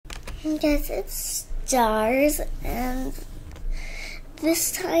Guys, it's Stars, and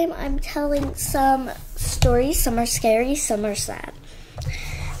this time I'm telling some stories. Some are scary, some are sad.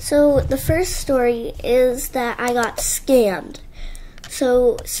 So the first story is that I got scammed.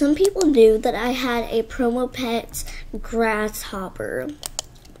 So some people knew that I had a promo pet grasshopper.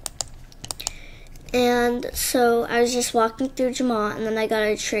 And so I was just walking through Jamal, and then I got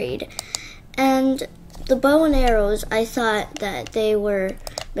a trade. And the bow and arrows, I thought that they were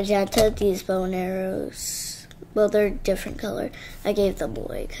magenta, these bow and arrows. Well, they're different color. I gave them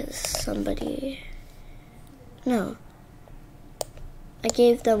away because I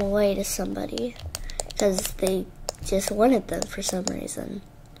gave them away to somebody because they just wanted them for some reason.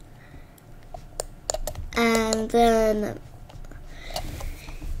 And then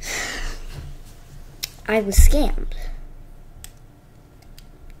I was scammed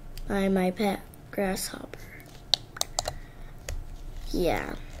by my pet grasshopper.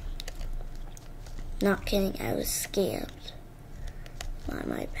 Yeah. Not kidding, I was scammed by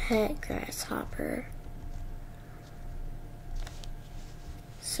my pet grasshopper.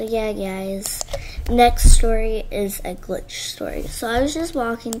 So yeah, guys. Next story is a glitch story. So I was just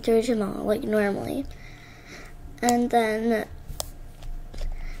walking through Jamal like normally. And then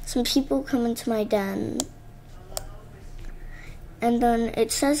some people come into my den. And then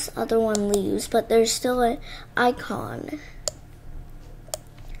it says other one leaves, but there's still an icon.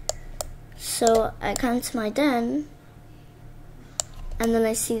 So I come to my den, and then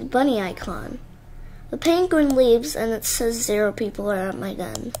I see the bunny icon. The penguin leaves, and it says 0 people are at my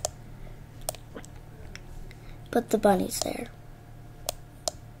den. But the bunny's there.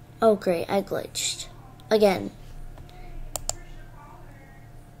 Oh great, I glitched. Again.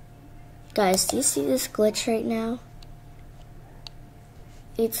 Guys, do you see this glitch right now?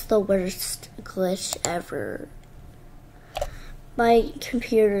 It's the worst glitch ever. My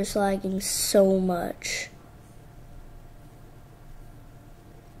computer's lagging so much.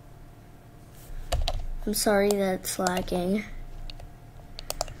 I'm sorry that it's lagging.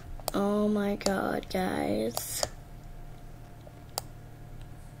 Oh my god, guys.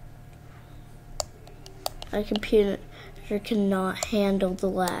 My computer cannot handle the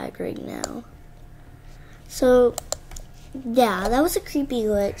lag right now. So, yeah, that was a creepy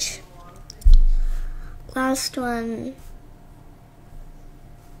glitch. Last one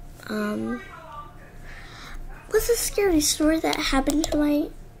was a scary story that happened to my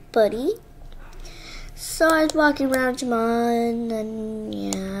buddy. So I was walking around Jamal, and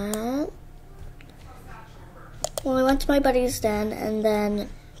yeah. Well, I went to my buddy's den, and then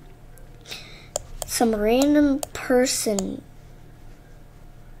some random person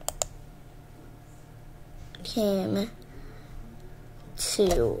came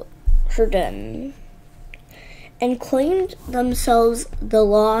to her den and claimed themselves the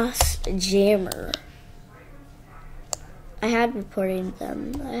Lost Jammer. I had reported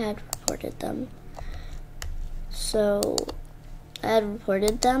them. So I'm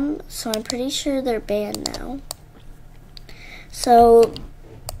pretty sure they're banned now. So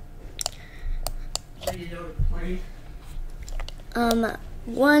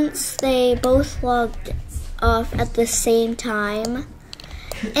once they both logged off at the same time,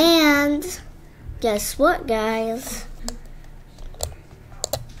 and guess what, guys?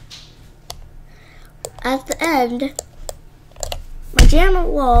 At the end, my jammer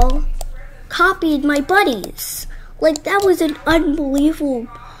wall copied my buddies. Like, that was an unbelievable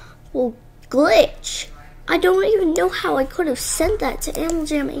glitch. I don't even know how I could have sent that to Animal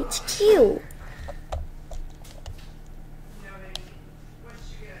Jam HQ.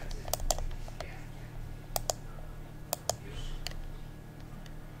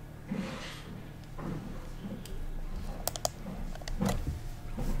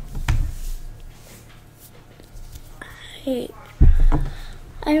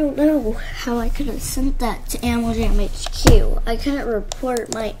 I don't know how I could have sent that to Animal Jam HQ. I couldn't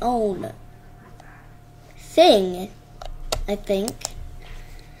report my own thing, I think.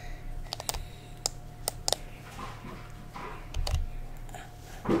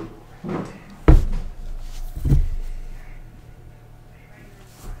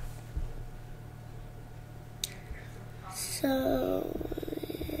 So,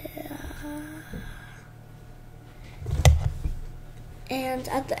 yeah. And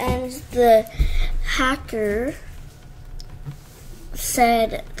at the end, the hacker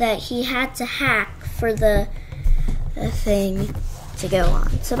said that he had to hack for the thing to go on.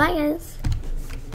 So bye, guys.